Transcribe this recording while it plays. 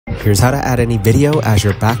Here's how to add any video as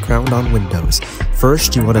your background on Windows.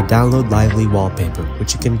 First, you want to download Lively Wallpaper,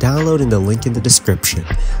 which you can download in the link in the description.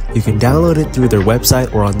 You can download it through their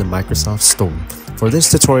website or on the Microsoft Store. For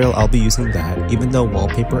this tutorial, I'll be using that, even though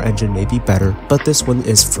Wallpaper Engine may be better, but this one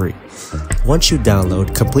is free. Once you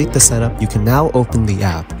download, complete the setup, you can now open the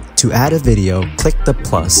app. To add a video, click the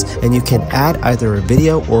plus, and you can add either a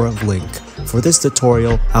video or a link. For this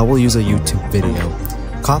tutorial, I will use a YouTube video.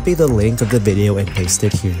 Copy the link of the video and paste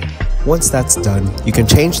it here. Once that's done, you can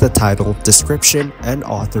change the title, description, and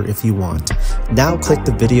author if you want. Now click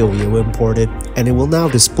the video you imported, and it will now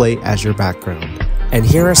display as your background. And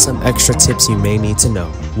here are some extra tips you may need to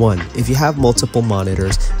know. 1. If you have multiple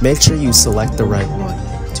monitors, make sure you select the right one.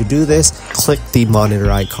 To do this, click the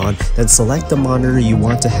monitor icon, then select the monitor you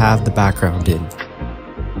want to have the background in.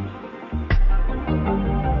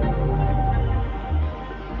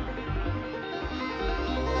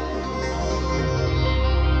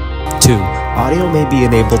 2. Audio may be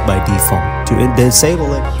enabled by default. To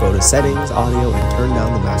disable it, go to Settings, Audio, and turn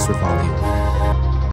down the master volume.